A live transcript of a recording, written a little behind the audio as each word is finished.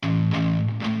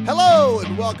Hello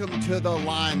and welcome to the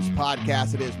Lines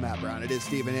Podcast. It is Matt Brown. It is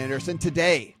Steven Anderson.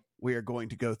 Today, we are going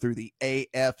to go through the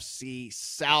AFC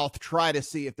South, try to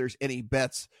see if there's any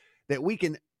bets that we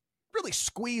can really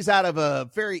squeeze out of a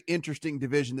very interesting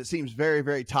division that seems very,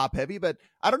 very top heavy. But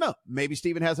I don't know. Maybe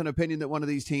Steven has an opinion that one of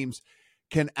these teams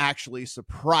can actually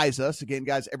surprise us. Again,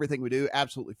 guys, everything we do,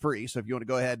 absolutely free. So if you want to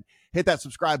go ahead, hit that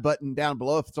subscribe button down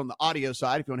below. If it's on the audio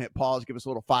side, if you want to hit pause, give us a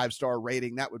little 5-star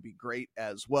rating, that would be great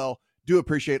as well. Do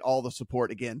appreciate all the support.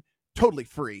 Again, totally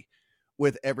free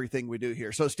with everything we do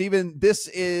here. So, Steven, this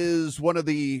is one of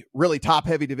the really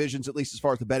top-heavy divisions, at least as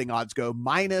far as the betting odds go.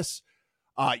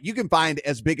 You can find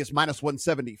as big as minus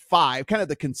 175, kind of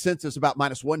the consensus about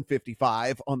minus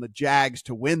 155 on the Jags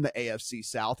to win the AFC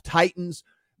South. Titans,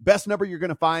 best number you're going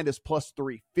to find is plus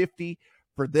 350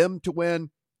 for them to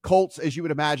win. Colts, as you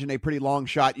would imagine, a pretty long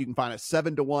shot. You can find a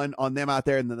 7-1 on them out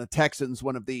there. And then the Texans,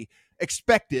 one of the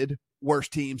expected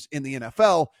worst teams in the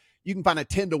NFL, you can find a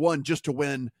 10-1 just to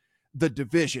win the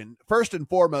division. First and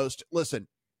foremost, listen,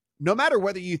 no matter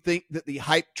whether you think that the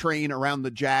hype train around the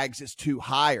Jags is too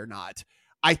high or not,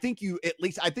 I think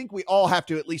we all have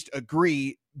to at least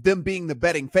agree them being the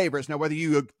betting favorites. Now, whether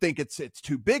you think it's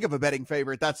too big of a betting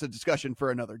favorite, that's a discussion for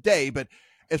another day. But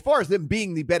as far as them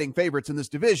being the betting favorites in this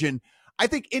division, I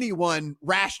think anyone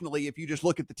rationally, if you just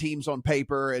look at the teams on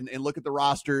paper and look at the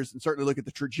rosters and certainly look at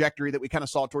the trajectory that we kind of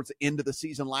saw towards the end of the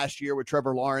season last year with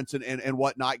Trevor Lawrence and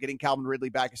whatnot, getting Calvin Ridley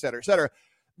back, et cetera,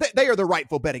 they are the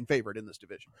rightful betting favorite in this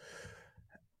division.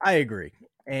 I agree.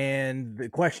 And the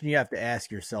question you have to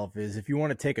ask yourself is, if you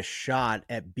want to take a shot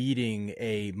at beating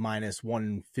a minus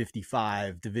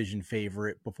 155 division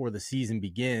favorite before the season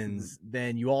begins,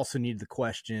 then you also need the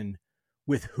question,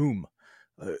 with whom?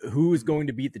 Who is going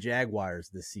to beat the Jaguars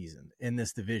this season in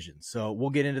this division? So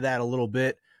we'll get into that a little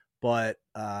bit, but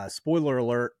spoiler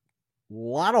alert, a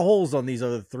lot of holes on these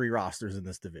other three rosters in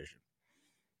this division.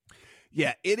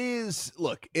 Yeah, it is.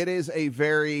 Look, it's a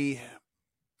very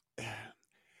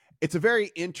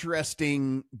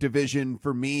interesting division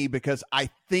for me because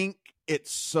I think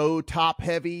it's so top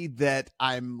heavy that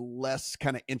I'm less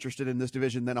kind of interested in this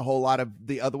division than a whole lot of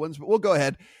the other ones, but we'll go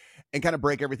ahead and kind of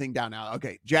break everything down now.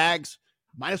 Okay. Jags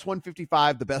minus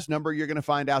 155, the best number you're going to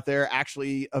find out there,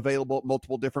 actually available at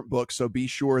multiple different books. So be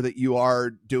sure that you are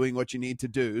doing what you need to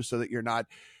do so that you're not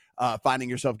finding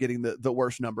yourself getting the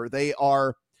worst number. They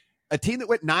are a team that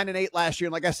went 9-8 last year.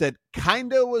 And like I said,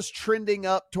 kind of was trending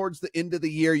up towards the end of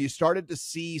the year. You started to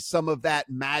see some of that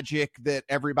magic that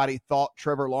everybody thought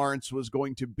Trevor Lawrence was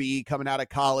going to be coming out of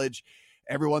college.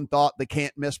 Everyone thought the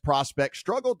can't miss prospect,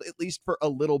 struggled at least for a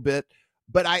little bit.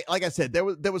 But like I said,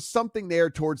 there was something there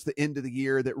towards the end of the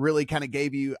year that really kind of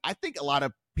gave you, I think, a lot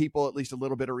of people at least a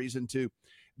little bit of reason to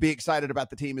be excited about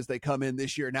the team as they come in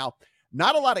this year. Now,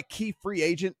 not a lot of key free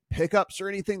agent pickups or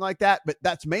anything like that, but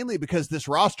that's mainly because this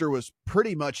roster was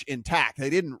pretty much intact. They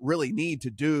didn't really need to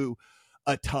do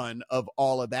a ton of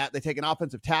all of that. They take an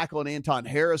offensive tackle and Anton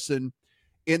Harrison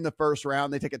in the first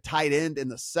round. They take a tight end in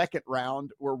the second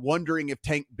round. We're wondering if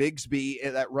Tank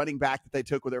Bigsby, that running back that they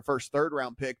took with their first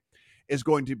third-round pick, is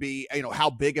going to be, how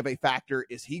big of a factor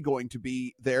is he going to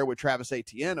be there with Travis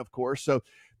Etienne, of course. So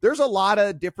there's a lot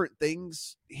of different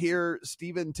things here,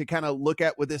 Steven, to kind of look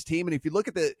at with this team. And if you look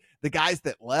at the guys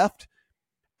that left,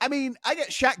 I mean, I get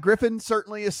Shaq Griffin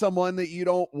certainly is someone that you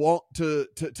don't want to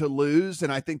lose.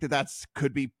 And I think that's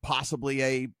could be possibly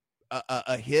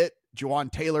a hit.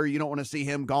 Juwan Taylor, you don't want to see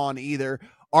him gone either.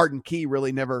 Arden Key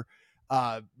really never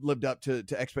lived up to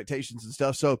expectations and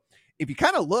stuff. So if you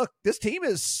kind of look, this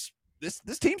team's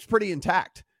pretty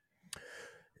intact.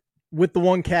 With the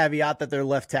one caveat that their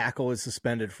left tackle is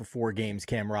suspended for 4 games,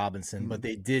 Cam Robinson, but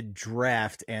they did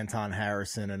draft Anton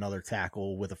Harrison, another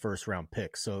tackle, with a first-round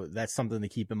pick. So that's something to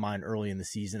keep in mind early in the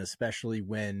season, especially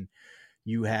when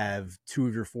you have 2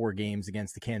 of your 4 games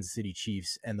against the Kansas City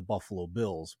Chiefs and the Buffalo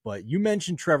Bills. But you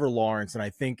mentioned Trevor Lawrence, and I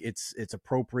think it's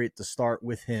appropriate to start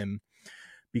with him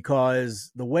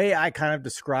because the way I kind of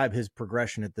describe his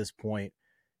progression at this point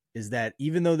is that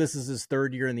even though this is his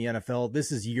 3rd year in the NFL,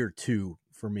 this is year 2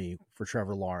 for me for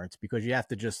Trevor Lawrence, because you have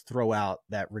to just throw out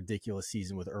that ridiculous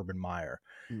season with Urban Meyer.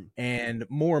 And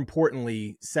more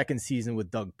importantly, 2nd season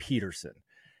with Doug Peterson.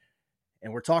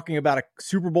 And we're talking about a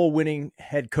Super Bowl winning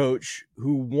head coach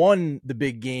who won the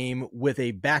big game with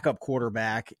a backup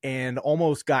quarterback and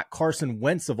almost got Carson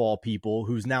Wentz, of all people,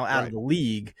 who's now out of the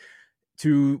league,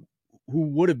 to who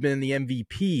would have been the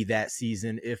MVP that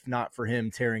season if not for him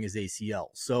tearing his ACL.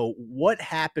 So what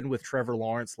happened with Trevor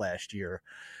Lawrence last year?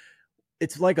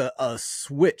 It's like a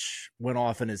switch went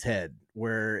off in his head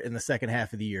where in the second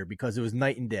half of the year, because it was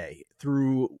night and day.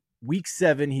 Through week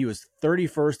 7, he was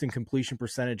 31st in completion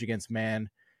percentage against man.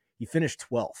 he finished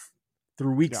 12th.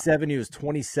 Through week 7, he was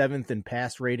 27th in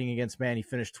pass rating against man. He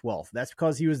finished 12th. That's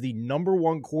because he was the number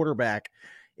 1 quarterback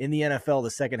in the NFL the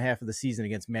second half of the season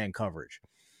against man coverage.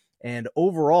 And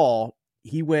overall,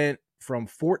 he went from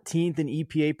 14th in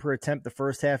EPA per attempt the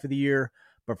first half of the year,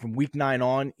 but from week 9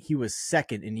 on, he was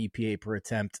second in EPA per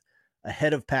attempt,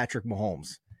 ahead of Patrick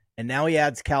Mahomes. And now he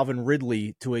adds Calvin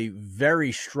Ridley to a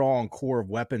very strong core of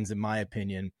weapons, in my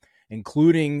opinion,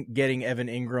 including getting Evan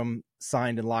Ingram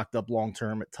signed and locked up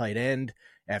long-term at tight end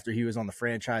after he was on the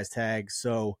franchise tag.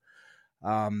 So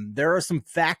there are some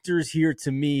factors here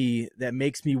to me that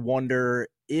makes me wonder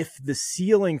if the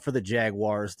ceiling for the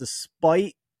Jaguars,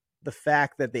 despite the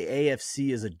fact that the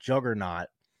AFC is a juggernaut,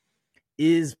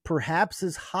 is perhaps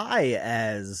as high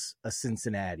as a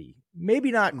Cincinnati.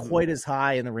 Maybe not quite as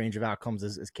high in the range of outcomes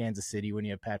as Kansas City when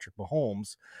you have Patrick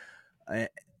Mahomes.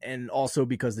 And also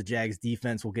because the Jags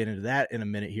defense, we'll get into that in a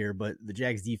minute here, but the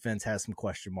Jags defense has some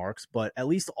question marks. But at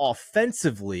least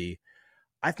offensively,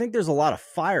 I think there's a lot of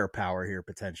firepower here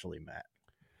potentially, Matt.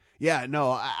 Yeah,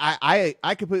 no,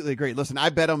 I completely agree. Listen, I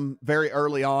bet them very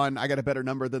early on. I got a better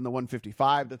number than the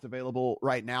 155 that's available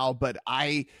right now, but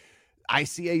I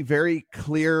see a very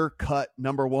clear-cut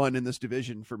number 1 in this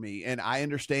division for me. And I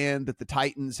understand that the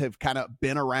Titans have kind of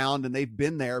been around and they've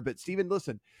been there, but Steven,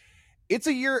 listen, it's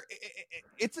a year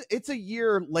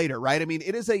later, right? I mean,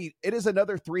 it is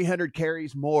another 300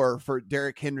 carries more for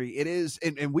Derrick Henry. It is,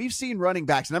 and we've seen running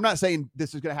backs, and I'm not saying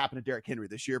this is going to happen to Derrick Henry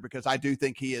this year, because I do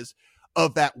think he is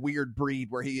of that weird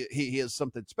breed where he is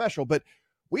something special, but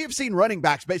we have seen running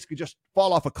backs basically just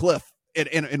fall off a cliff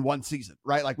in one season,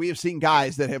 right? Like we have seen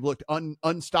guys that have looked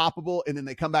unstoppable, and then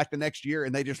they come back the next year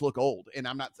and they just look old. And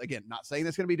I'm not saying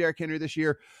it's going to be Derrick Henry this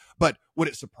year, but would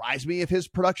it surprise me if his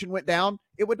production went down?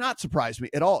 It would not surprise me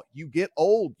at all. You get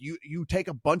old, you take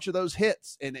a bunch of those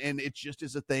hits, and it just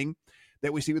is a thing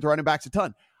that we see with running backs a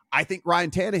ton. I think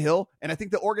Ryan Tannehill, and I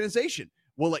think the organization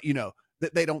will let you know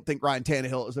that they don't think Ryan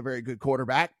Tannehill is a very good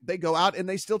quarterback. They go out and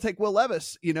they still take Will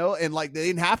Levis, and like they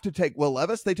didn't have to take Will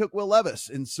Levis. They took Will Levis.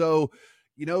 And so,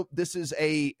 this is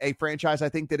a franchise, I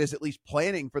think, that is at least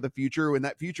planning for the future, and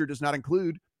that future does not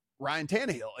include Ryan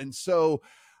Tannehill. And so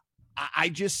I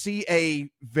just see a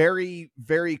very,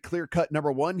 very clear-cut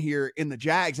number 1 here in the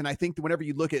Jags. And I think that whenever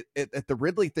you look at the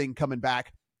Ridley thing coming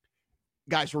back,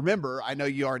 guys, remember, I know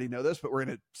you already know this, but we're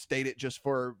going to state it just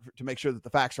to make sure that the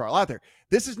facts are all out there.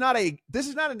 This is not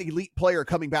an elite player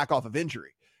coming back off of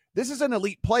injury. This is an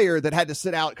elite player that had to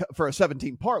sit out for a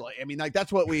 17 parlay. I mean, like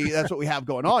that's what we have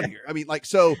going on here. I mean, like,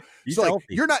 so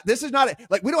like, this is not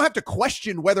like, we don't have to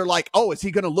question whether like, oh, is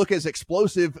he going to look as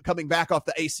explosive coming back off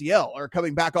the ACL or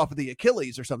coming back off of the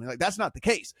Achilles or something like that's not the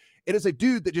case. It is a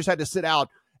dude that just had to sit out.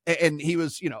 And he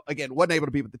was, again, wasn't able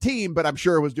to be with the team, but I'm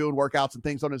sure was doing workouts and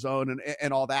things on his own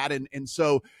and all that. And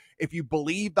so if you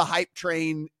believe the hype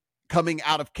train coming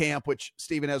out of camp, which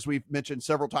Steven, as we've mentioned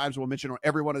several times, we'll mention on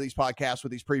every one of these podcasts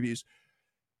with these previews,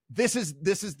 this is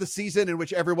the season in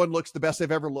which everyone looks the best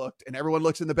they've ever looked, and everyone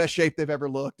looks in the best shape they've ever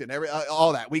looked, and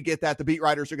all that. We get that. The beat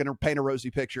writers are going to paint a rosy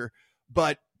picture,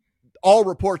 but all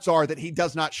reports are that he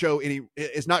is not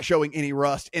showing any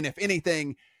rust. And if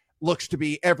anything, looks to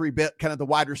be every bit kind of the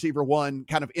wide receiver 1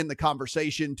 kind of in the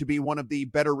conversation to be one of the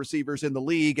better receivers in the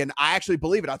league. And I actually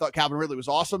believe it. I thought Calvin Ridley was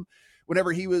awesome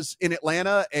whenever he was in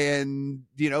Atlanta, and,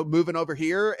 moving over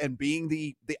here and being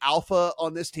the alpha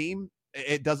on this team.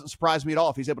 It doesn't surprise me at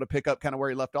all if he's able to pick up kind of where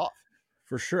he left off.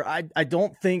 For sure. I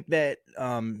don't think that,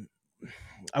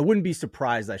 I wouldn't be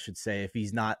surprised, I should say, if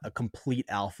he's not a complete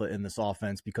alpha in this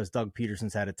offense, because Doug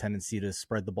Peterson's had a tendency to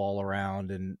spread the ball around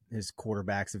and his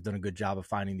quarterbacks have done a good job of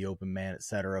finding the open man, et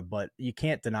cetera. But you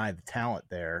can't deny the talent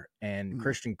there. And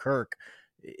Christian Kirk,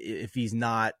 if he's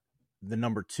not the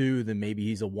number 2, then maybe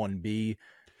he's a 1B.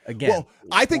 Again, well,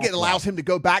 I think it allows him to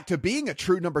go back to being a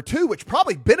true number 2, which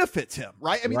probably benefits him,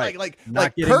 right? I mean, right. like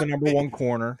getting Kirk, the number 1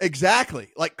 corner. Exactly.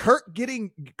 Like Kirk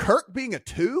being a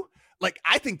 2. Like,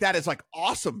 I think that is like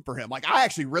awesome for him. Like, I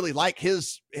actually really like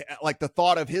the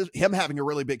thought of him having a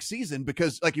really big season,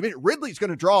 because like you mentioned, Ridley's going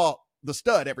to draw the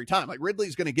stud every time. Like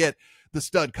Ridley's going to get the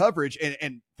stud coverage.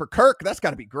 And for Kirk, that's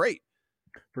got to be great.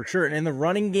 For sure. And in the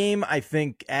running game, I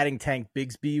think adding Tank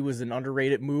Bigsby was an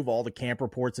underrated move. All the camp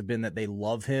reports have been that they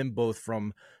love him, both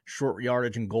from short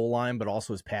yardage and goal line, but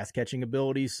also his pass catching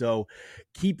ability. So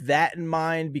keep that in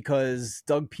mind, because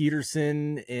Doug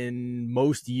Peterson in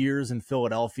most years in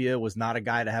Philadelphia was not a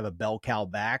guy to have a bell cow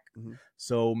back. Mm-hmm.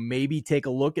 So maybe take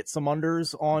a look at some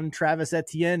unders on Travis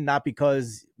Etienne, not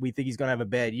because we think he's going to have a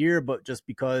bad year, but just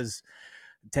because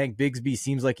Tank Bigsby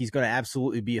seems like he's going to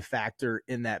absolutely be a factor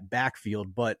in that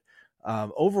backfield. But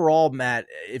Overall, Matt,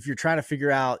 if you're trying to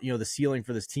figure out, the ceiling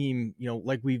for this team,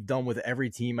 like we've done with every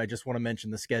team, I just want to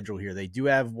mention the schedule here. They do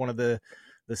have one of the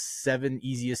 7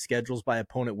 easiest schedules by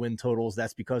opponent win totals.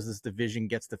 That's because this division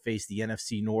gets to face the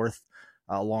NFC North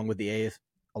along with the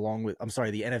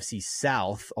NFC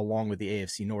South along with the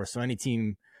AFC North. So any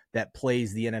team that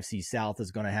plays the NFC South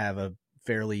is going to have a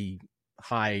fairly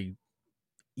high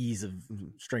ease of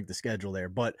strength of schedule there.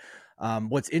 But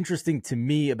what's interesting to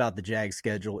me about the Jags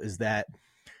schedule is that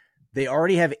they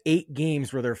already have 8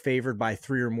 games where they're favored by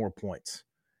 3 or more points,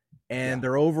 and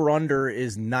their over under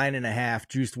is 9.5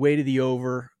 juiced way to the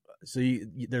over. So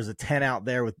there's a 10 out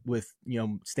there with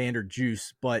standard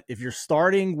juice. But if you're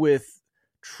starting with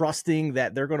trusting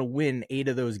that they're going to win 8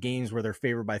 of those games where they're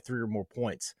favored by 3 or more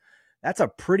points, that's a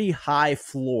pretty high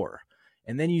floor.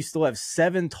 And then you still have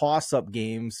 7 toss-up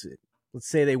games. Let's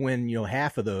say they win,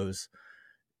 half of those.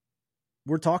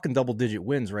 We're talking double-digit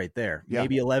wins right there. Yeah.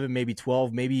 Maybe 11, maybe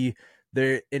 12, maybe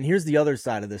there. And here's the other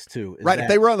side of this too. Right. If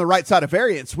they were on the right side of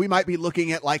variance, we might be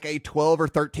looking at like a 12 or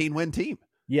 13 win team.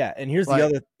 Yeah. And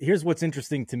here's what's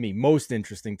interesting to me, most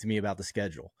interesting to me about the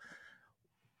schedule.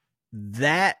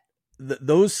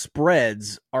 Those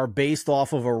spreads are based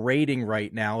off of a rating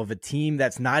right now of a team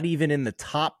that's not even in the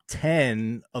top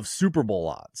 10 of Super Bowl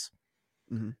odds.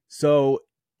 Mm-hmm. So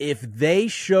if they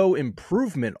show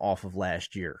improvement off of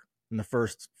last year in the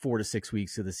first 4 to 6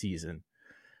 weeks of the season,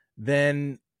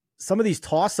 then some of these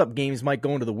toss-up games might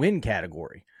go into the win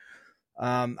category.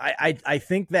 I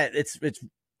think that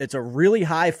it's a really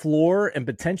high floor and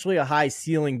potentially a high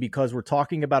ceiling because we're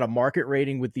talking about a market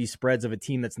rating with these spreads of a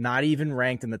team that's not even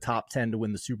ranked in the top 10 to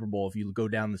win the Super Bowl if you go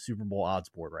down the Super Bowl odds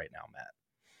board right now,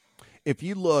 Matt. If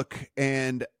you look,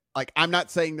 and I'm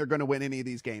not saying they're going to win any of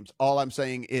these games. All I'm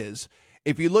saying is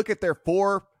if you look at their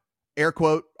 4, air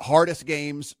quote, hardest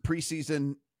games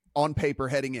preseason on paper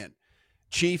heading in,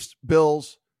 Chiefs,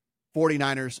 Bills,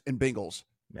 49ers, and Bengals,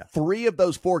 3 of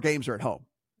those 4 games are at home.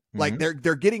 Like they're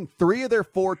getting 3 of their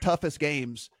 4 toughest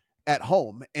games at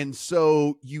home. And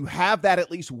so you have that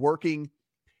at least working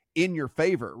in your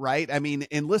favor, right? I mean,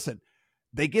 and listen,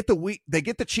 they get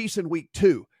the Chiefs in week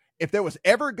 2. If there was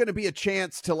ever going to be a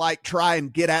chance to try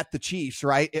and get at the Chiefs,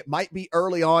 right, it might be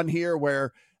early on here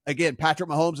where, again, Patrick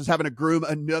Mahomes is having to groom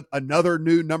another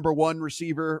new number 1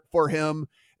 receiver for him.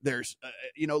 There's,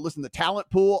 listen, the talent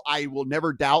pool, I will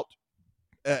never doubt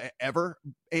ever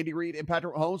Andy Reid and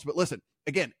Patrick Mahomes. But listen,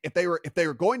 again, if they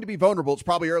were going to be vulnerable, it's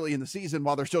probably early in the season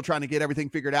while they're still trying to get everything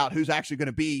figured out, who's actually going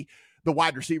to be the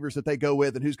wide receivers that they go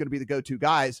with and who's going to be the go-to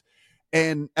guys.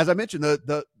 And as I mentioned,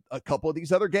 a couple of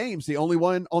these other games, the only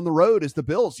one on the road is the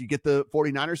Bills. You get the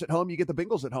 49ers at home, you get the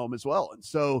Bengals at home as well. And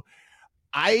so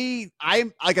I'm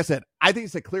like I said, I think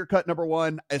it's a clear-cut number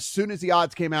 1. As soon as the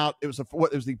odds came out, it was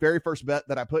the very first bet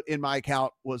that I put in my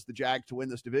account was the Jags to win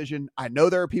this division. I know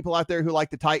there are people out there who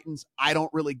like the Titans. I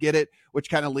don't really get it, which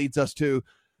kind of leads us to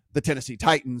the Tennessee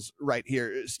Titans right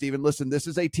here. Steven, listen, this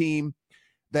is a team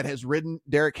that has ridden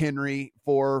Derrick Henry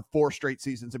for 4 straight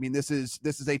seasons. I mean, this is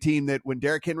a team that when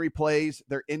Derrick Henry plays,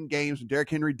 they're in games. When Derrick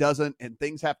Henry doesn't and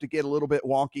things have to get a little bit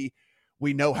wonky,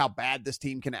 we know how bad this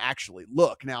team can actually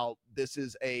look. Now, this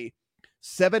is a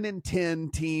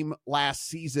 7-10 team last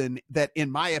season that,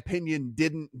 in my opinion,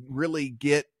 didn't really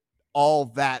get all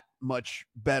that much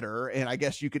better. And I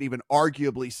guess you could even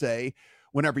arguably say,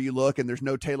 whenever you look and there's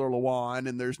no Taylor Lewan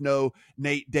and there's no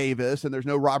Nate Davis and there's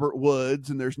no Robert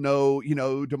Woods and there's no,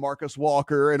 DeMarcus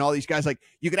Walker and all these guys,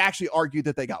 you could actually argue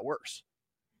that they got worse.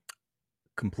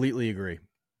 Completely agree.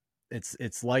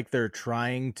 It's like they're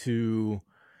trying to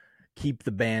keep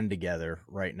the band together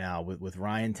right now with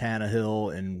Ryan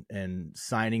Tannehill and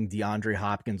signing DeAndre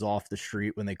Hopkins off the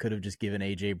street when they could have just given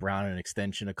A.J. Brown an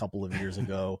extension a couple of years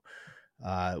ago.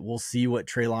 We'll see what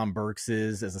Treylon Burks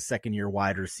is as a second-year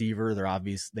wide receiver.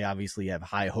 They obviously have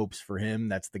high hopes for him.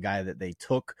 That's the guy that they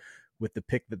took with the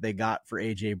pick that they got for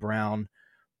A.J. Brown.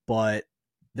 But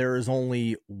there is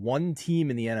only one team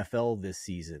in the NFL this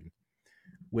season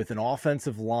with an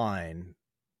offensive line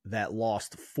that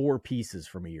lost 4 pieces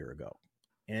from a year ago,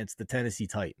 and it's the Tennessee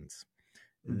Titans.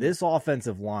 This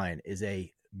offensive line is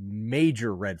a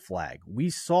major red flag.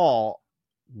 We saw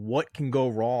what can go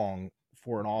wrong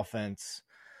for an offense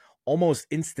almost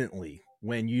instantly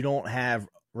when you don't have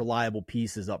reliable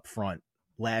pieces up front.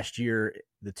 Last year,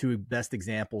 the 2 best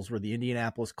examples were the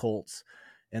Indianapolis Colts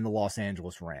and the Los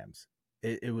Angeles Rams.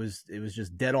 It was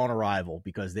just dead on arrival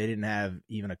because they didn't have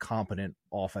even a competent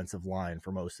offensive line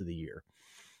for most of the year.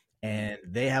 And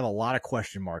they have a lot of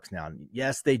question marks now.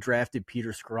 Yes, they drafted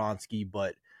Peter Skoronski,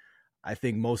 but I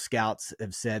think most scouts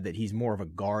have said that he's more of a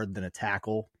guard than a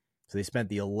tackle. So they spent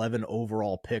the 11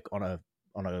 overall pick on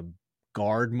a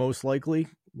guard, most likely,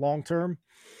 long term.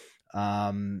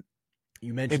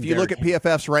 You mentioned if you look at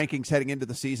PFF's rankings heading into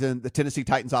the season, the Tennessee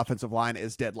Titans offensive line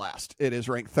is dead last. It is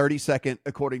ranked 32nd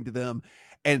according to them.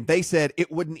 And they said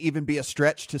it wouldn't even be a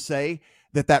stretch to say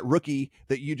that rookie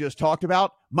that you just talked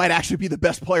about might actually be the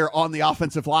best player on the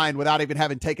offensive line without even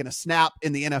having taken a snap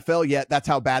in the NFL yet. That's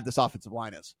how bad this offensive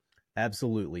line is.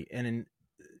 Absolutely. And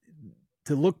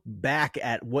to look back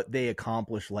at what they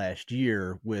accomplished last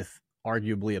year with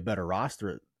arguably a better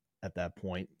roster at that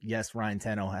point. Yes, Ryan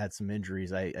Tannehill had some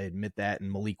injuries. I admit that.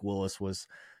 And Malik Willis was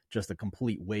just a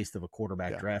complete waste of a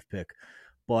quarterback draft pick.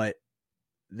 But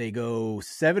they go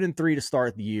 7-3 to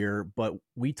start the year, but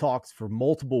we talked for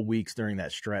multiple weeks during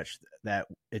that stretch that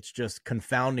it's just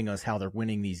confounding us how they're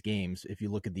winning these games. If you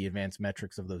look at the advanced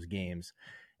metrics of those games,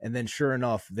 and then sure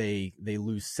enough, they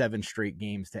lose 7 straight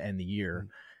games to end the year.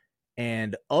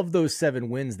 And of those 7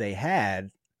 wins they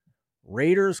had,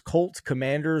 Raiders, Colts,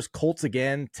 Commanders, Colts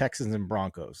again, Texans, and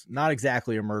Broncos. Not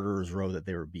exactly a murderer's row that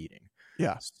they were beating.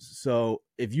 Yeah. So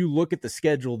if you look at the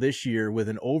schedule this year with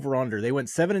an over-under, they went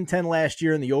 7-10 last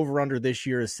year, and the over-under this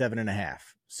year is 7.5.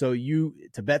 So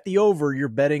to bet the over, you're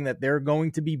betting that they're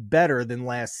going to be better than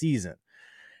last season.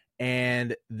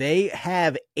 And they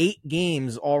have 8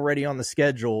 games already on the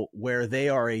schedule where they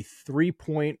are a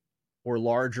 3-point or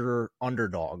larger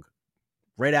underdog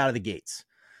right out of the gates.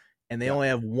 And they only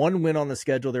have 1 win on the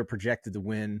schedule they're projected to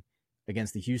win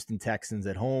against the Houston Texans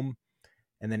at home,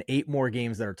 and then 8 more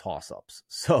games that are toss-ups.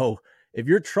 So if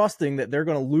you're trusting that they're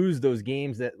going to lose those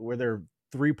games where they're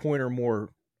 3-point or more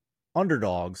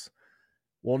underdogs,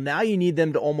 well, now you need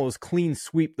them to almost clean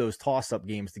sweep those toss-up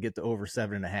games to get to over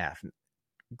 7.5.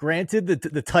 Granted,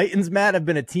 the Titans, Matt, have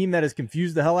been a team that has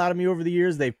confused the hell out of me over the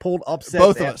years. They've pulled upsets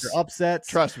Both of after us. Upsets.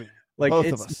 Trust me. Like Both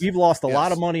of us. We've lost a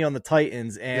lot of money on the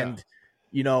Titans, and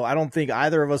I don't think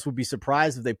either of us would be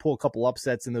surprised if they pull a couple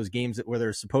upsets in those games where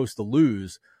they're supposed to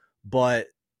lose, but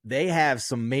they have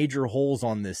some major holes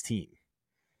on this team.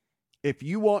 If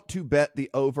you want to bet the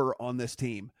over on this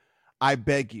team, I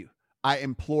beg you, I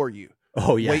implore you.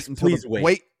 Oh yes, please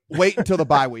wait. Wait until the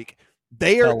bye week.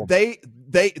 They are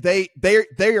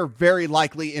very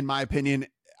likely, in my opinion.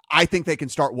 I think they can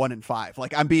start 1-5.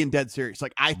 Like, I'm being dead serious.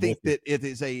 Like, I think that it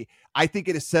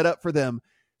is set up for them.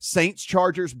 Saints,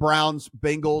 Chargers, Browns,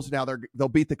 Bengals. Now they'll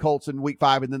beat the Colts in week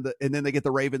 5, and then they get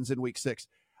the Ravens in week 6.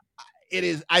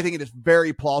 I think it is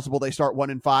very plausible they start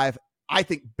 1-5. I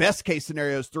think best case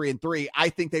scenario is 3-3. I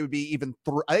think they would be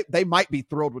they might be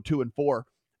thrilled with 2-4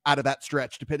 out of that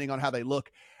stretch, depending on how they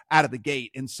look out of the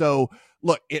gate. And so,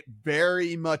 look, it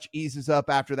very much eases up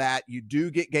after that. You do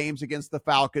get games against the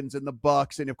Falcons and the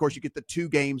Bucks, and of course you get the 2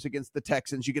 games against the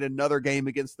Texans. You get another game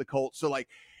against the Colts. So like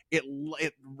it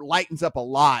lightens up a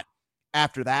lot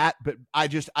after that. But I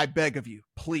beg of you,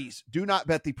 please do not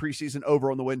bet the preseason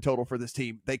over on the win total for this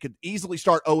team. They could easily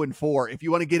start 0-4 if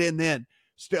you want to get in. Then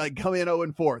come in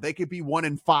 0-4. They could be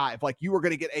 1-5. Like, you are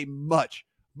going to get a much,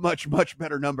 much, much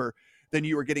better number than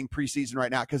you are getting preseason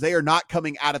right now, because they are not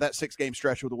coming out of that 6-game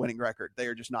stretch with a winning record. They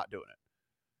are just not doing it.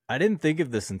 I didn't think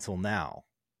of this until now,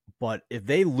 but if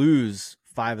they lose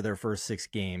 5 of their first 6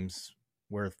 games,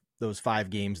 where those 5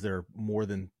 games they're more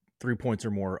than 3 points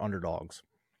or more underdogs,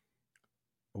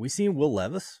 are we seeing Will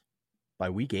Levis by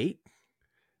week 8?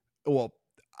 Well,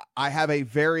 I have a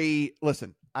again,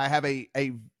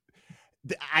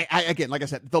 like I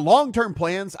said, the long-term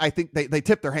plans, I think they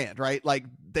tip their hand, right? Like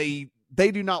they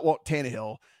do not want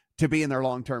Tannehill to be in their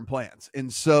long-term plans.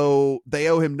 And so they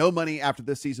owe him no money after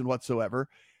this season whatsoever.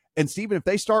 And Steven, if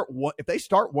they start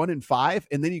 1-5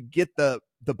 and then you get the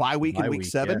bye week in week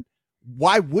 7,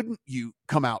 why wouldn't you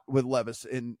come out with Levis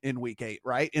in week 8,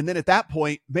 right? And then at that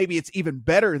point, maybe it's even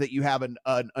better that you have an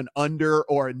under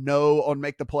or a no on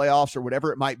make the playoffs or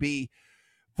whatever it might be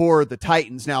for the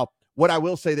Titans. Now, what I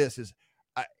will say this is,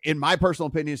 in my personal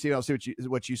opinion, Steven, I'll see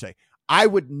what you say. I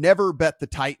would never bet the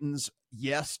Titans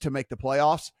to make the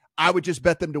playoffs. I would just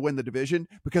bet them to win the division,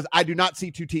 because I do not see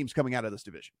 2 teams coming out of this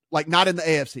division. Like, not in the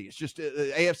AFC. It's just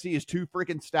the AFC is too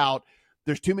freaking stout.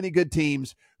 There's too many good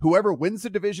teams. Whoever wins the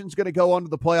division is going to go on to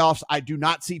the playoffs. I do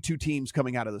not see 2 teams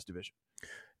coming out of this division.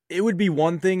 It would be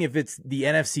one thing if it's the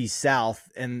NFC South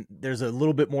and there's a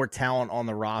little bit more talent on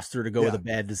the roster to go with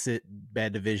a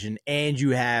bad division, and you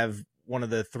have one of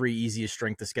the 3 easiest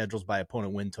strength of schedules by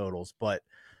opponent win totals, but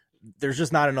there's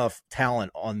just not enough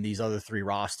talent on these other 3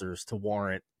 rosters to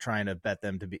warrant trying to bet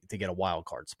them to get a wild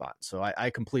card spot. So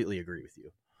I completely agree with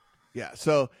you. Yeah.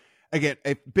 So again,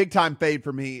 a big time fade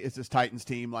for me is this Titans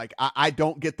team. Like, I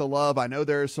don't get the love. I know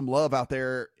there's some love out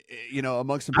there,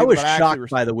 amongst some people. I was shocked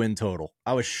by the win total.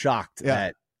 I was shocked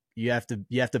that you have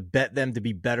to bet them to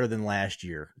be better than last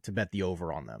year to bet the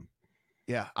over on them.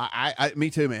 Yeah, me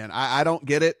too, man. I don't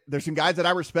get it. There's some guys that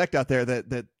I respect out there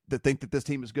that think that this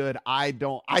team is good. I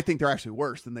don't. I think they're actually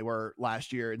worse than they were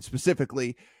last year, and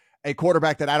specifically a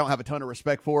quarterback that I don't have a ton of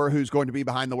respect for, who's going to be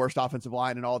behind the worst offensive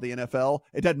line in all the NFL.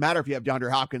 It doesn't matter if you have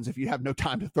DeAndre Hopkins if you have no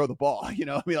time to throw the ball. You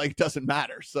know, I mean, like, it doesn't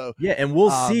matter. So yeah, and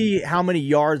we'll see how many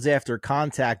yards after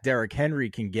contact Derrick Henry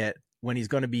can get when he's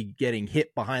going to be getting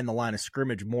hit behind the line of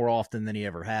scrimmage more often than he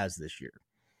ever has this year.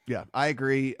 Yeah, I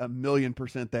agree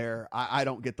 1,000,000% there. I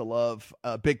don't get the love.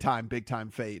 Big time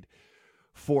fade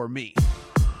for me.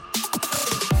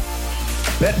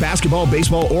 Bet basketball,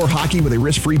 baseball, or hockey with a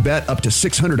risk-free bet up to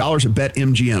 $600 at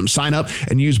BetMGM. Sign up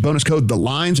and use bonus code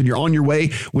THELINES, and you're on your way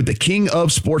with the king of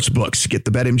sportsbooks. Get the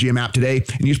BetMGM app today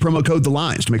and use promo code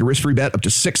THELINES to make a risk-free bet up to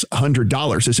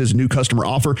 $600. This is a new customer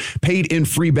offer. Paid in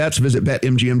free bets. Visit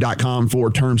BetMGM.com for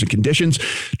terms and conditions.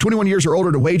 21 years or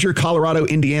older to wager. Colorado,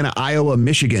 Indiana, Iowa,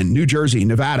 Michigan, New Jersey,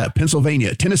 Nevada,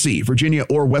 Pennsylvania, Tennessee, Virginia,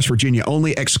 or West Virginia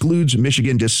only. Excludes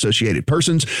Michigan disassociated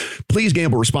persons. Please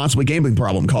gamble responsibly. Gambling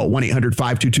problem? Call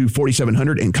 1-800-522-4700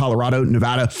 in Colorado,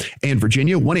 Nevada, and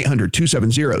Virginia.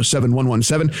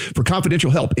 1-800-270-7117 for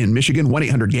confidential help in Michigan.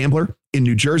 1-800-GAMBLER in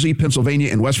New Jersey, Pennsylvania,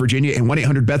 and West Virginia, and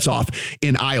 1-800-BETS-OFF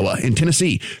in Iowa. In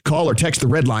Tennessee, call or text the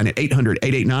red line at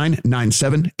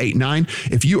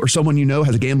 800-889-9789. If you or someone you know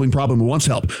has a gambling problem and wants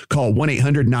help, call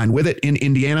 1-800-9-WITH-IT. In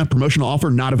Indiana, promotional offer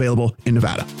not available in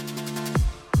Nevada.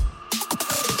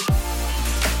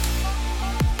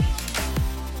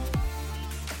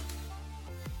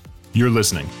 You're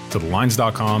listening to the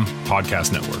Lines.com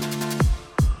podcast network.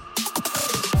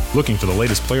 Looking for the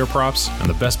latest player props and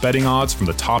the best betting odds from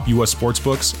the top U.S.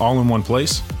 sportsbooks all in one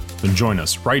place? Then join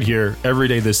us right here every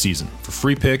day this season for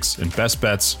free picks and best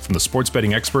bets from the sports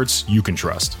betting experts you can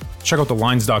trust. Check out the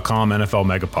Lines.com NFL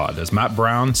Megapod as Matt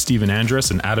Brown, Steven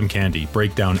Andrus, and Adam Candy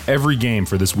break down every game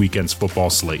for this weekend's football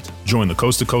slate. Join the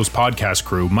Coast to Coast podcast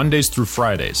crew Mondays through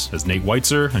Fridays as Nate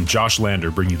Weitzer and Josh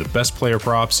Lander bring you the best player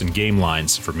props and game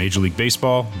lines for Major League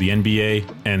Baseball, the NBA,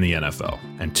 and the NFL.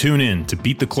 And tune in to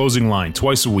Beat the Closing Line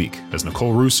twice a week as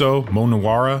Nicole Russo, Mo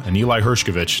Nawara, and Eli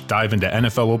Hershkovich dive into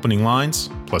NFL opening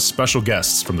lines, plus special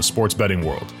guests from the sports betting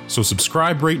world. So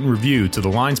subscribe, rate, and review to the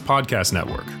Lines Podcast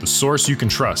Network, the source you can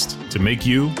trust to make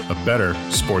you a better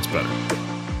sports bettor.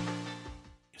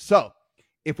 So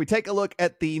if we take a look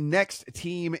at the next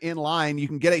team in line, you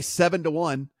can get a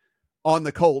 7-1 on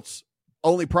the Colts.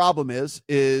 Only problem is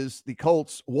the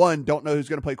Colts, one, don't know who's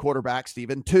going to play quarterback,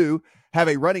 Steven. Two, have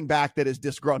a running back that is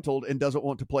disgruntled and doesn't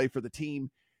want to play for the team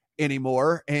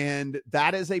anymore. And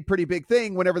that is a pretty big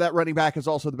thing whenever that running back is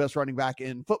also the best running back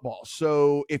in football.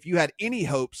 So if you had any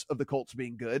hopes of the Colts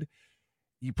being good,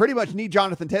 you pretty much need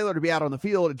Jonathan Taylor to be out on the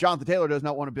field. And Jonathan Taylor does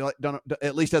not want to be done,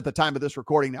 at least at the time of this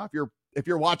recording. Now, if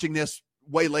you're watching this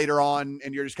way later on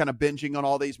and you're just kind of binging on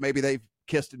all these, maybe they've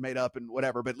kissed and made up and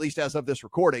whatever, but at least as of this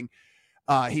recording,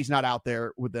 he's not out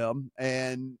there with them.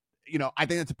 And, you know, I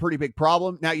think that's a pretty big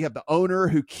problem. Now you have the owner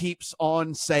who keeps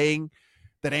on saying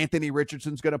that Anthony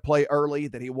Richardson's going to play early,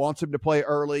 that he wants him to play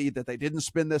early, that they didn't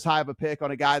spend this high of a pick on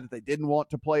a guy that they didn't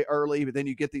want to play early. But then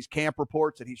you get these camp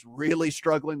reports that he's really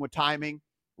struggling with timing,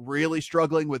 really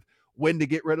struggling with when to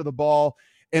get rid of the ball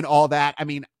and all that. I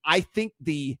mean, I think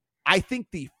the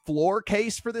floor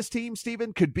case for this team,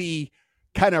 Steven, could be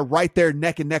kind of right there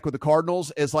neck and neck with the Cardinals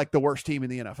as like the worst team in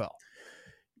the NFL.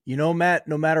 You know, Matt,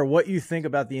 no matter what you think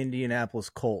about the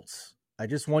Indianapolis Colts, I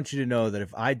just want you to know that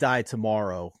if I die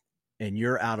tomorrow and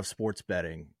you're out of sports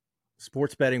betting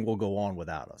will go on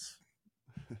without us.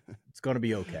 It's going to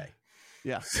be okay.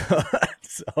 Yeah.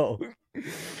 So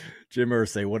Jim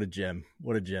Irsay, what a gem.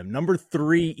 What a gem. Number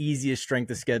 3 easiest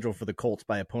strength of schedule for the Colts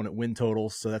by opponent win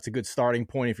totals. So that's a good starting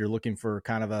point if you're looking for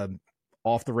kind of a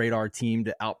off the radar team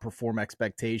to outperform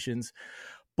expectations.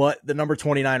 But the number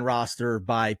 29 roster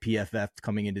by PFF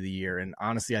coming into the year. And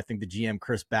honestly, I think the GM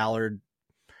Chris Ballard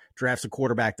drafts a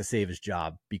quarterback to save his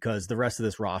job because the rest of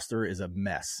this roster is a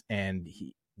mess. And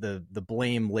the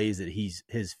blame lays at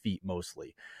his feet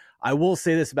mostly. I will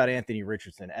say this about Anthony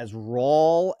Richardson. As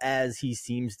raw as he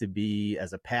seems to be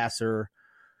as a passer,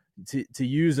 to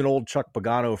use an old Chuck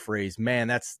Pagano phrase, man,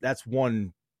 that's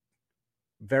one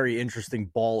very interesting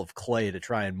ball of clay to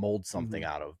try and mold something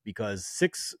out of, because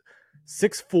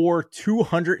 6'4",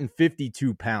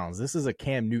 252 pounds. This is a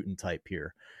Cam Newton type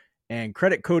here. And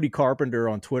credit Cody Carpenter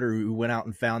on Twitter, who went out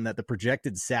and found that the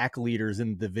projected sack leaders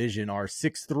in the division are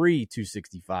 6'3",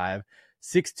 265,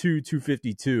 6'2",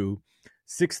 252,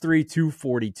 6'3",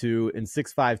 242, and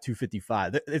 6'5",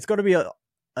 255. It's going to be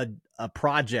a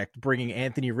project bringing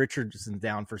Anthony Richardson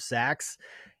down for sacks.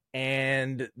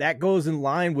 And that goes in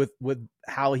line with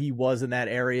how he was in that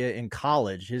area in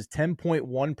college. His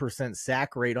 10.1%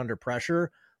 sack rate under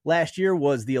pressure last year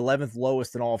was the 11th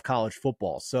lowest in all of college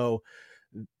football. So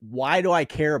why do I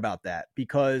care about that?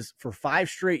 Because for 5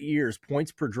 straight years,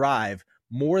 points per drive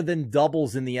more than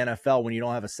doubles in the NFL when you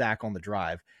don't have a sack on the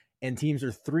drive. And teams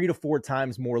are 3 to 4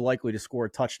 times more likely to score a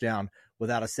touchdown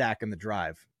without a sack in the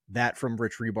drive. That from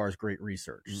Rich Rebar's great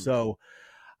research. So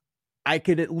I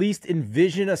could at least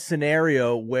envision a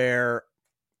scenario where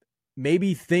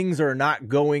maybe things are not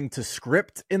going to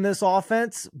script in this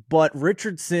offense, but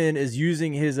Richardson is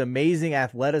using his amazing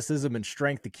athleticism and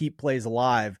strength to keep plays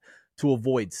alive to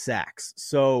avoid sacks.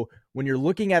 So when you're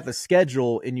looking at the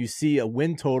schedule and you see a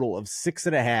win total of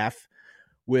 6.5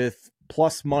 with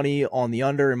plus money on the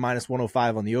under and minus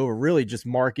 105 on the over, really just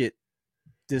market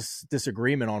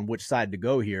disagreement on which side to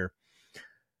go here.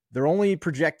 They're only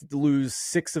projected to lose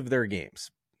 6 of their games.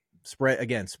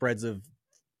 Spreads of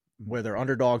where they're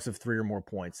underdogs of 3 or more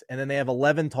points. And then they have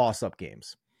 11 toss-up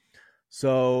games.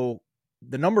 So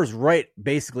the number's right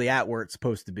basically at where it's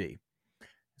supposed to be.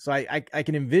 So I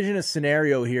can envision a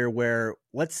scenario here where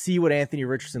let's see what Anthony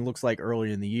Richardson looks like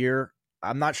early in the year.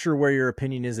 I'm not sure where your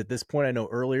opinion is at this point. I know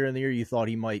earlier in the year you thought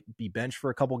he might be benched for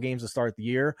a couple games to start the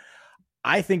year.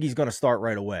 I think he's going to start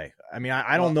right away. I mean,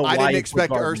 I don't know why I didn't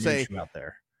expect Irsay out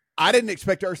there. I didn't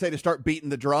expect Irsay to start beating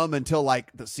the drum until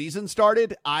like the season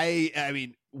started. I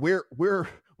mean, we're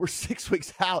 6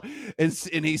 weeks out and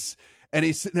he's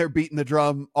sitting there beating the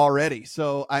drum already.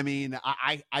 So, I mean,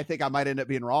 I think I might end up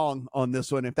being wrong on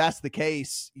this one. If that's the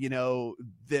case,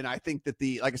 then I think that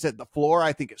like I said, the floor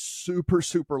I think is super,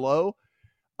 super low.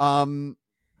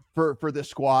 For this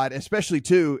squad, especially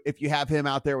too, if you have him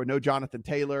out there with no Jonathan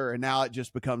Taylor, and now it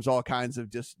just becomes all kinds of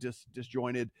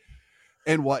disjointed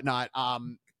and whatnot.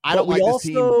 I don't like this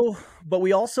team. But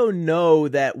we also know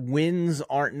that wins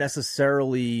aren't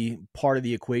necessarily part of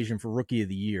the equation for rookie of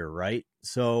the year, right?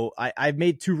 So I've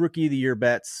made 2 rookie of the year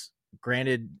bets.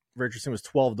 Granted, Richardson was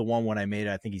 12-1 when I made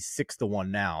it. I think he's 6-1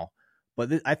 now.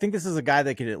 But I think this is a guy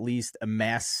that could at least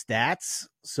amass stats.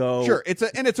 So sure, it's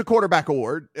a quarterback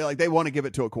award. Like they want to give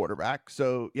it to a quarterback.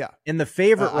 So yeah. And the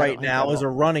favorite right now is a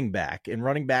running back, and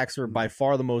running backs are by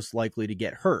far the most likely to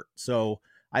get hurt. So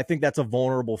I think that's a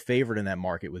vulnerable favorite in that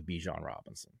market with Bijan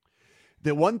Robinson.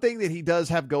 The one thing that he does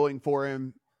have going for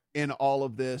him in all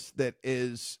of this that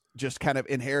is just kind of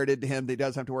inherited to him that he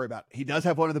doesn't have to worry about. He does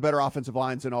have one of the better offensive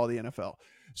lines in all the NFL.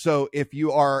 So if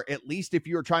you are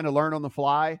trying to learn on the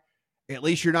fly, at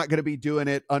least you're not going to be doing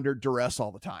it under duress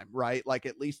all the time, right? Like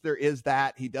at least there is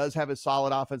that. He does have a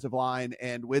solid offensive line,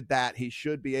 and with that, he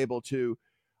should be able to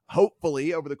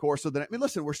hopefully over the course of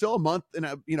listen, we're still a month and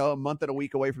a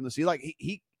week away from the season. Like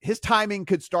his timing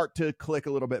could start to click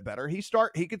a little bit better. He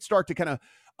could start to kind of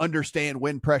understand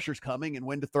when pressure's coming and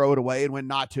when to throw it away and when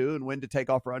not to, and when to take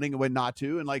off running and when not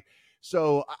to. And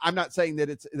so I'm not saying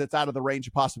that that's out of the range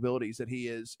of possibilities that he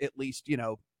is at least,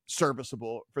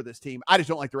 serviceable for this team. I just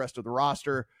don't like the rest of the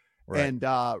roster. Right. And,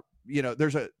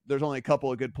 there's only a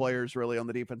couple of good players really on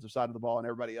the defensive side of the ball, and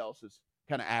everybody else is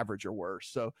kind of average or worse.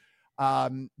 So,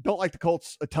 don't like the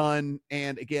Colts a ton.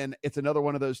 And again, it's another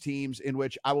one of those teams in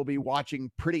which I will be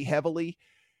watching pretty heavily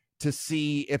to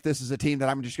see if this is a team that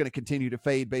I'm just going to continue to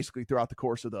fade basically throughout the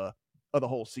course of the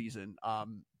whole season.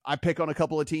 I pick on a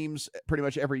couple of teams pretty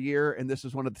much every year, and this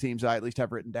is one of the teams I at least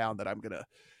have written down that I'm going to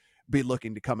be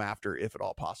looking to come after if at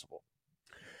all possible.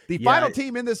 The final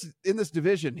team in this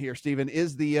division here, Steven,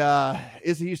 is the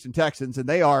Houston Texans, and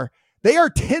they are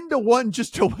 10-1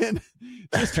 just to win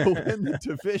the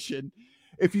division.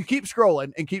 If you keep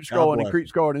scrolling and keep scrolling and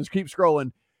keep scrolling and keep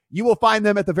scrolling, you will find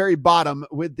them at the very bottom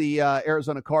with the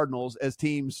Arizona Cardinals as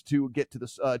teams to get to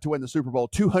to win the Super Bowl.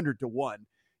 200-1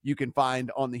 you can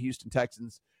find on the Houston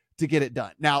Texans to get it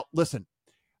done. Now, listen,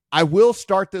 I will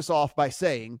start this off by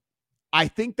saying I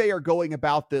think they are going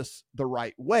about this the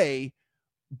right way,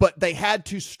 but they had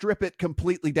to strip it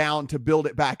completely down to build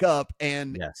it back up.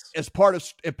 And as part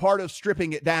of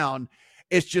stripping it down,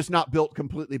 it's just not built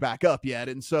completely back up yet.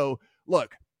 And so,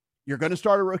 look, you're going to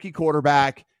start a rookie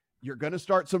quarterback. You're going to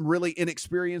start some really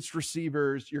inexperienced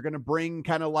receivers. You're going to bring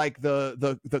kind of like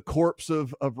the corpse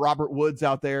of Robert Woods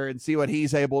out there and see what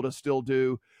he's able to still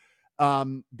do.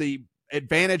 The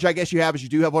advantage, I guess, you have is you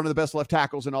do have one of the best left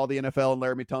tackles in all the NFL, and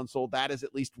Laramie Tunsil. That is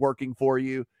at least working for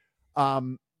you.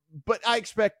 But I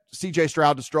expect CJ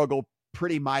Stroud to struggle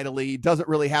pretty mightily. Doesn't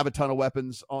really have a ton of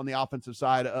weapons on the offensive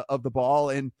side of the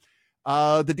ball. And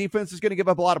the defense is going to give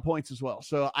up a lot of points as well.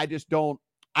 So I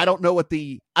don't know what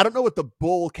the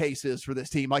bull case is for this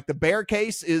team. Like the bear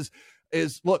case is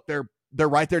look, they're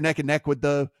right there neck and neck with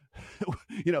the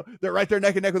they're right there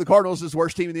neck and neck with the Cardinals as the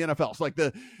worst team in the NFL. So like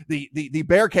the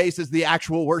bear case is the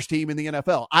actual worst team in the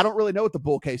NFL. I don't really know what the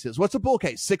bull case is. What's the bull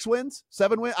case? 6 wins,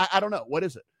 7 wins? I don't know. What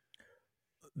is it?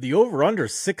 The over-under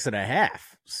 6.5.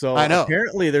 So I know.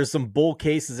 Apparently there's some bull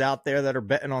cases out there that are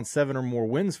betting on 7 or more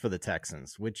wins for the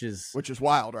Texans, which is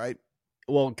wild, right?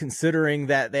 Well, considering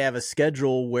that they have a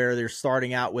schedule where they're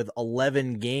starting out with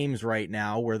 11 games right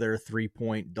now where they're a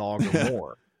 3-point dog or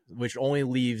more, which only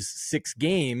leaves 6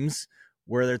 games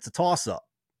where it's a toss-up.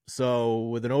 So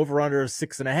with an over-under of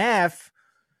 6.5,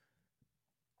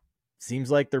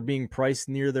 seems like they're being priced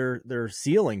near their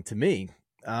ceiling to me.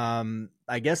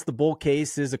 I guess the bull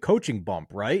case is a coaching bump,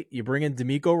 right? You bring in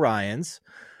DeMeco Ryans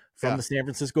from the San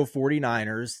Francisco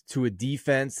 49ers to a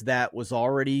defense that was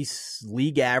already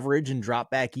league average and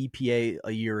dropped back EPA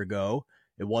a year ago.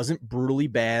 It wasn't brutally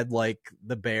bad like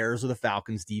the Bears or the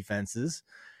Falcons defenses.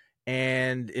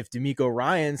 And if DeMeco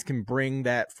Ryans can bring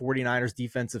that 49ers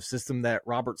defensive system that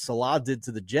Robert Saleh did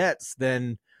to the Jets,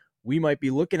 then we might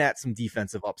be looking at some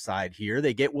defensive upside here.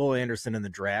 They get Will Anderson in the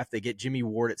draft. They get Jimmy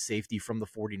Ward at safety from the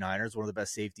 49ers, one of the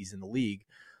best safeties in the league.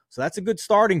 So that's a good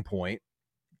starting point.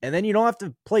 And then you don't have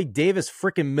to play Davis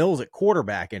frickin' Mills at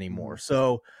quarterback anymore.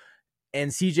 So,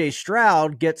 and CJ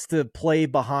Stroud gets to play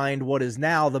behind what is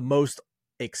now the most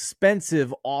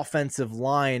expensive offensive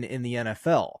line in the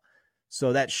NFL.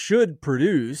 So that should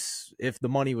produce, if the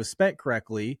money was spent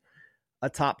correctly, a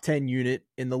top 10 unit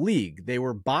in the league. They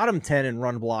were bottom 10 in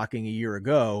run blocking a year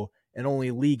ago and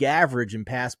only league average in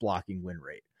pass blocking win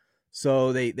rate.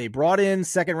 So they brought in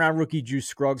second round rookie Juice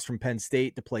Scruggs from Penn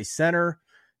State to play center.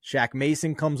 Shaq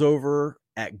Mason comes over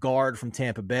at guard from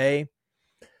Tampa Bay.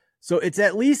 So it's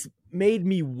at least made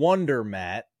me wonder,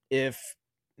 Matt, if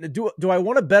do I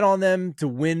want to bet on them to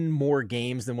win more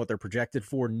games than what they're projected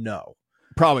for? No.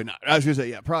 Probably not. I was going to say,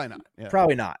 yeah, probably not. Yeah.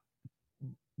 Probably not.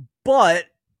 But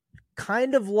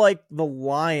kind of like the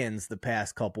Lions the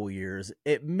past couple years,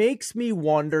 it makes me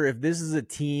wonder if this is a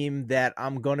team that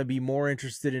I'm going to be more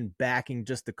interested in backing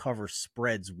just to cover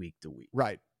spreads week to week.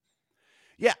 Right.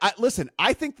 Yeah. Listen,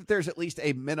 I think that there's at least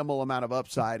a minimal amount of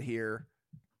upside here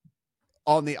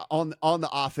on the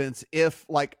offense. If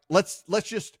like, let's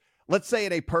say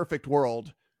in a perfect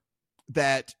world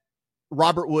that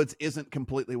Robert Woods isn't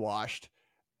completely washed,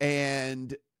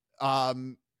 and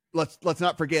let's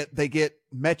not forget they get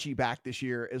Mechie back this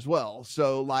year as well.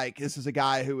 So like, this is a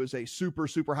guy who was a super,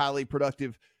 super highly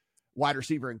productive wide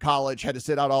receiver in college, had to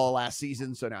sit out all last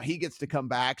season. So now he gets to come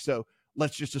back. So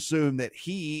let's just assume that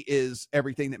he is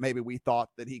everything that maybe we thought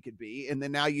that he could be. And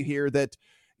then now you hear that,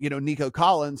 Nico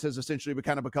Collins has essentially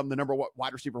become the number one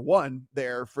wide receiver one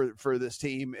there for this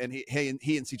team. And he and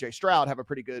CJ Stroud have a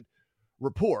pretty good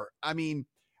rapport. I mean,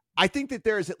 I think that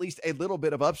there is at least a little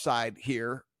bit of upside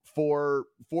here for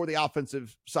the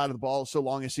offensive side of the ball, so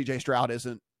long as CJ Stroud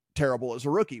isn't terrible as a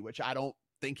rookie, which I don't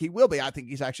think he will be. I think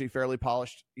he's actually fairly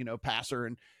polished, passer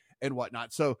and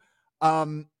whatnot. So,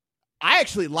 I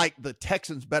actually like the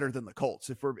Texans better than the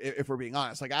Colts, if we're being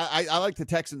honest. Like I like the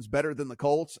Texans better than the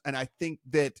Colts, and I think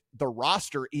that the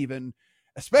roster, even,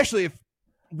 especially if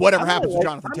whatever happens with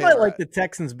Jonathan Taylor, I might like the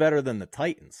Texans better than the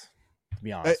Titans, to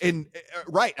be honest.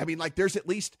 Right. I mean, like there's at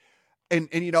least, and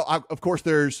of course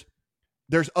there's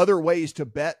other ways to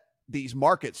bet these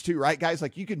markets too, right, guys?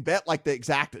 Like you can bet like the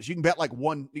exactas. You can bet like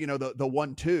one, the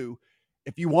 1-2.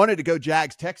 If you wanted to go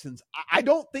Jags Texans, I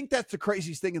don't think that's the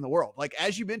craziest thing in the world. Like,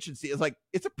 as you mentioned, Steve,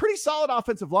 it's a pretty solid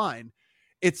offensive line.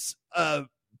 It's a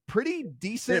pretty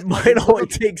decent. It might only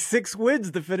take 6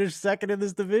 wins to finish second in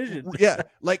this division. Yeah.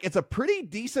 Like it's a pretty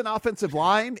decent offensive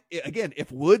line. Again,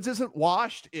 if Woods isn't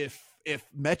washed, if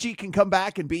Mechie can come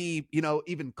back and be,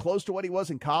 even close to what he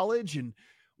was in college and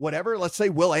whatever, let's say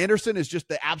Will Anderson is just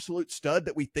the absolute stud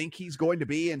that we think he's going to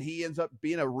be, and he ends up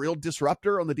being a real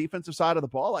disruptor on the defensive side of the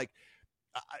ball. Like,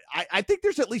 I think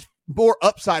there's at least more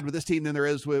upside with this team than there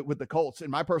is with the Colts,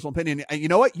 in my personal opinion. And you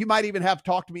know what? You might even have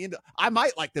talked me into, I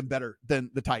might like them better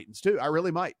than the Titans too. I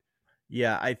really might.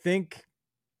 Yeah. I think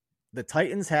the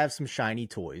Titans have some shiny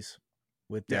toys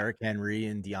with Derrick Henry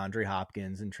and DeAndre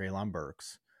Hopkins and Treylon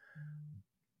Burks.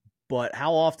 But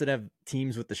how often have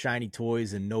teams with the shiny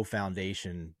toys and no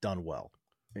foundation done well?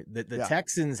 The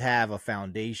Texans have a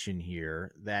foundation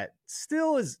here that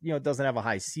still is, doesn't have a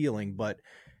high ceiling, but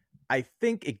I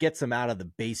think it gets them out of the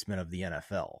basement of the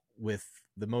NFL with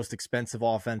the most expensive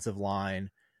offensive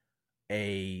line,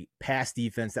 a pass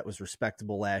defense that was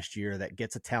respectable last year that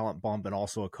gets a talent bump and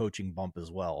also a coaching bump as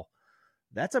well.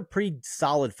 That's a pretty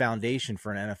solid foundation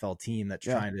for an NFL team that's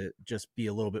trying to just be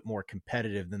a little bit more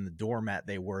competitive than the doormat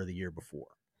they were the year before.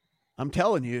 I'm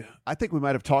telling you, I think we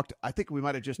might have talked. I think we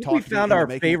might have just talked. We found our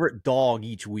favorite dog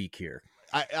each week here.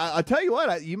 I'll tell you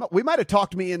what, we might have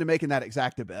talked me into making that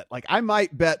exacta bet. Like I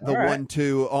might bet the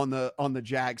 1-2 on the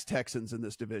Jags Texans in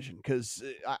this division. Cause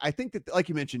I think that, like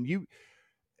you mentioned,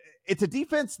 it's a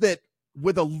defense that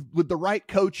with the right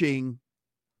coaching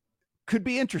could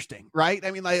be interesting, right?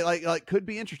 I mean, like could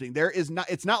be interesting.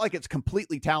 It's not like it's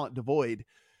completely talent devoid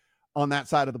on that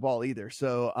side of the ball either.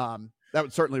 So that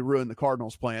would certainly ruin the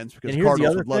Cardinals' plans, because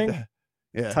Cardinals would love to.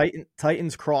 Yeah.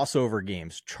 Titans crossover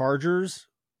games: Chargers,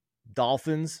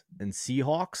 Dolphins, and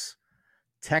Seahawks.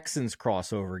 Texans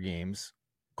crossover games: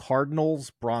 Cardinals,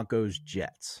 Broncos,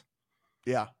 Jets.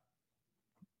 Yeah.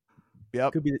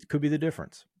 Yep. Could be the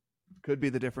difference. Could be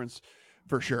the difference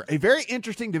for sure. A very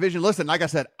interesting division. Listen, like I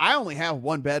said, I only have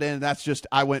one bet in. That's just,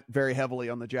 I went very heavily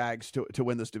on the Jags to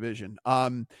win this division.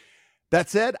 That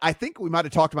said, I think we might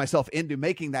have talked myself into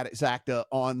making that exacta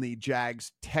on the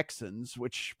Jags Texans,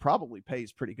 which probably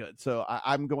pays pretty good. So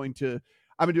I'm going to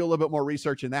do a little bit more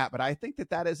research in that, but I think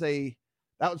that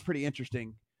was pretty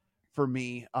interesting for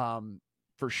me,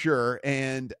 for sure.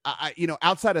 And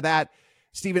outside of that,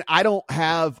 Steven, I don't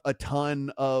have a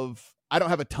ton of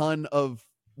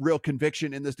real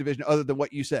conviction in this division other than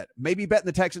what you said. Maybe betting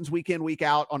the Texans week in, week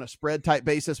out on a spread type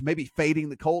basis, maybe fading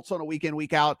the Colts on a week in,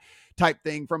 week out type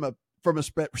thing from a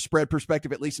spread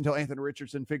perspective, at least until Anthony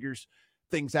Richardson figures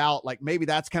things out. Like, maybe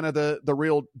that's kind of the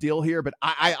real deal here. But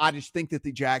I just think that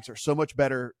the Jags are so much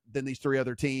better than these three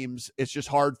other teams. It's just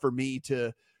hard for me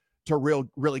to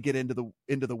really get into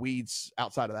the weeds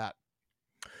outside of that.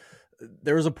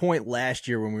 There was a point last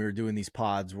year when we were doing these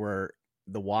pods where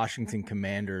the Washington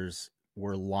Commanders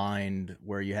were lined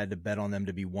where you had to bet on them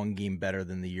to be one game better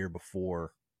than the year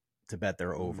before to bet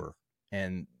they're over.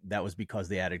 And that was because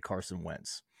they added Carson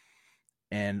Wentz.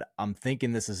 And I'm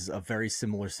thinking this is a very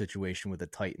similar situation with the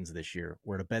Titans this year,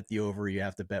 where to bet the over, you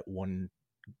have to bet one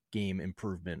game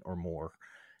improvement or more.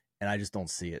 And I just don't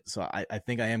see it. So I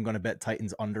think I am going to bet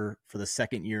Titans under for the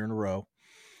second year in a row.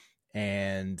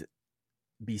 And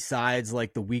besides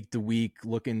like the week to week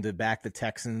looking to back the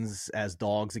Texans as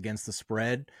dogs against the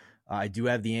spread, I do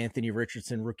have the Anthony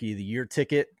Richardson Rookie of the Year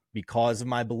ticket because of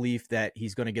my belief that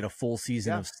he's going to get a full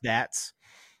season of stats,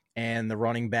 and the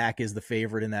running back is the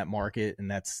favorite in that market. And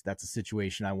that's a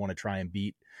situation I want to try and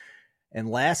beat. And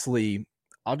lastly,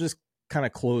 I'll just kind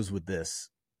of close with this.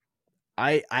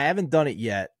 I haven't done it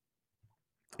yet.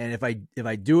 And if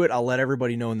I do it, I'll let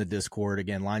everybody know in the Discord.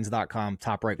 Again, lines.com,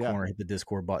 top right corner, hit the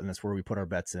Discord button. That's where we put our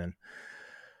bets in.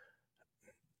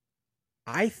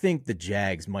 I think the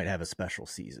Jags might have a special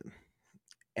season.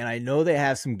 And I know they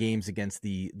have some games against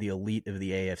the elite of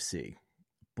the AFC.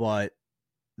 But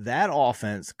that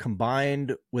offense,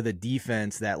 combined with a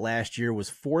defense that last year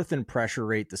was 4th in pressure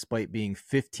rate despite being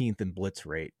 15th in blitz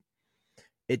rate,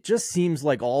 it just seems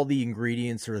like all the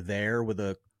ingredients are there with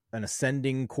an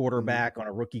ascending quarterback on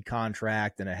a rookie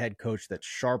contract and a head coach that's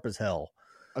sharp as hell.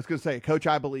 I was going to say, coach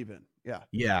I believe in. Yeah.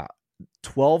 Yeah.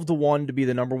 12-1 to be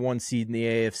the number 1 seed in the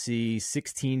AFC,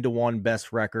 16-1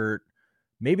 best record.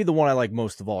 Maybe the one I like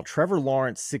most of all, Trevor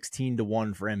Lawrence,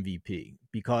 16-1 for MVP.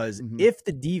 Because if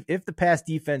the pass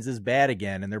defense is bad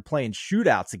again and they're playing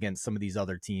shootouts against some of these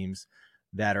other teams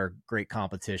that are great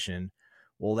competition,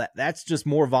 well, that's just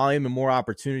more volume and more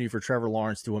opportunity for Trevor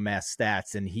Lawrence to amass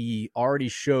stats. And he already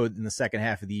showed in the second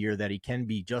half of the year that he can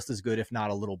be just as good, if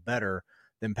not a little better,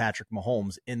 than Patrick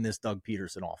Mahomes in this Doug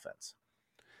Peterson offense.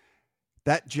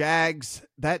 That Jags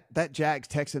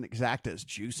Texan exacta is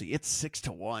juicy. It's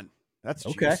 6-1. That's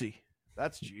juicy.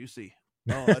 That's juicy.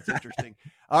 Oh, that's interesting.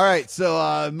 All right.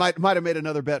 So might have made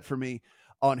another bet for me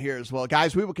on here as well.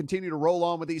 Guys, we will continue to roll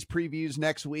on with these previews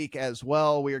next week as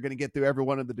well. We are going to get through every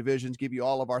one of the divisions, give you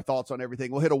all of our thoughts on everything.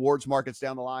 We'll hit awards markets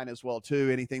down the line as well, too.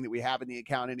 Anything that we have in the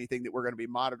account, anything that we're going to be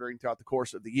monitoring throughout the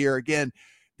course of the year. Again,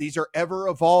 these are ever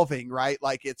evolving, right?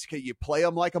 Like you play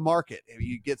them like a market. If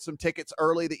you get some tickets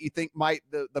early that you think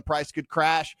the price could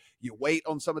crash, you wait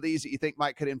on some of these that you think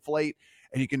could inflate,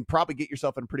 and you can probably get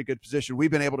yourself in a pretty good position. We've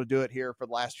been able to do it here for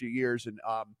the last few years, and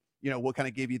we'll kind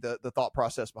of give you the thought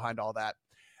process behind all that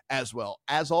as well.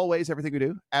 As always, everything we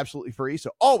do, absolutely free. So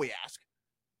all we ask,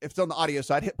 if it's on the audio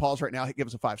side, hit pause right now, give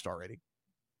us a 5-star rating.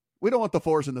 We don't want the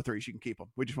 4s and the 3s. You can keep them.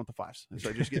 We just want the 5s.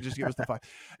 So just give us the 5.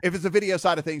 If it's the video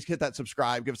side of things, hit that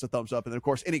subscribe, give us a thumbs up. And then, of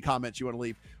course, any comments you want to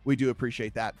leave, we do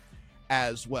appreciate that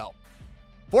as well.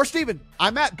 For Steven,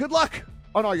 I'm Matt. Good luck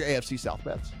on all your AFC South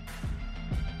bets.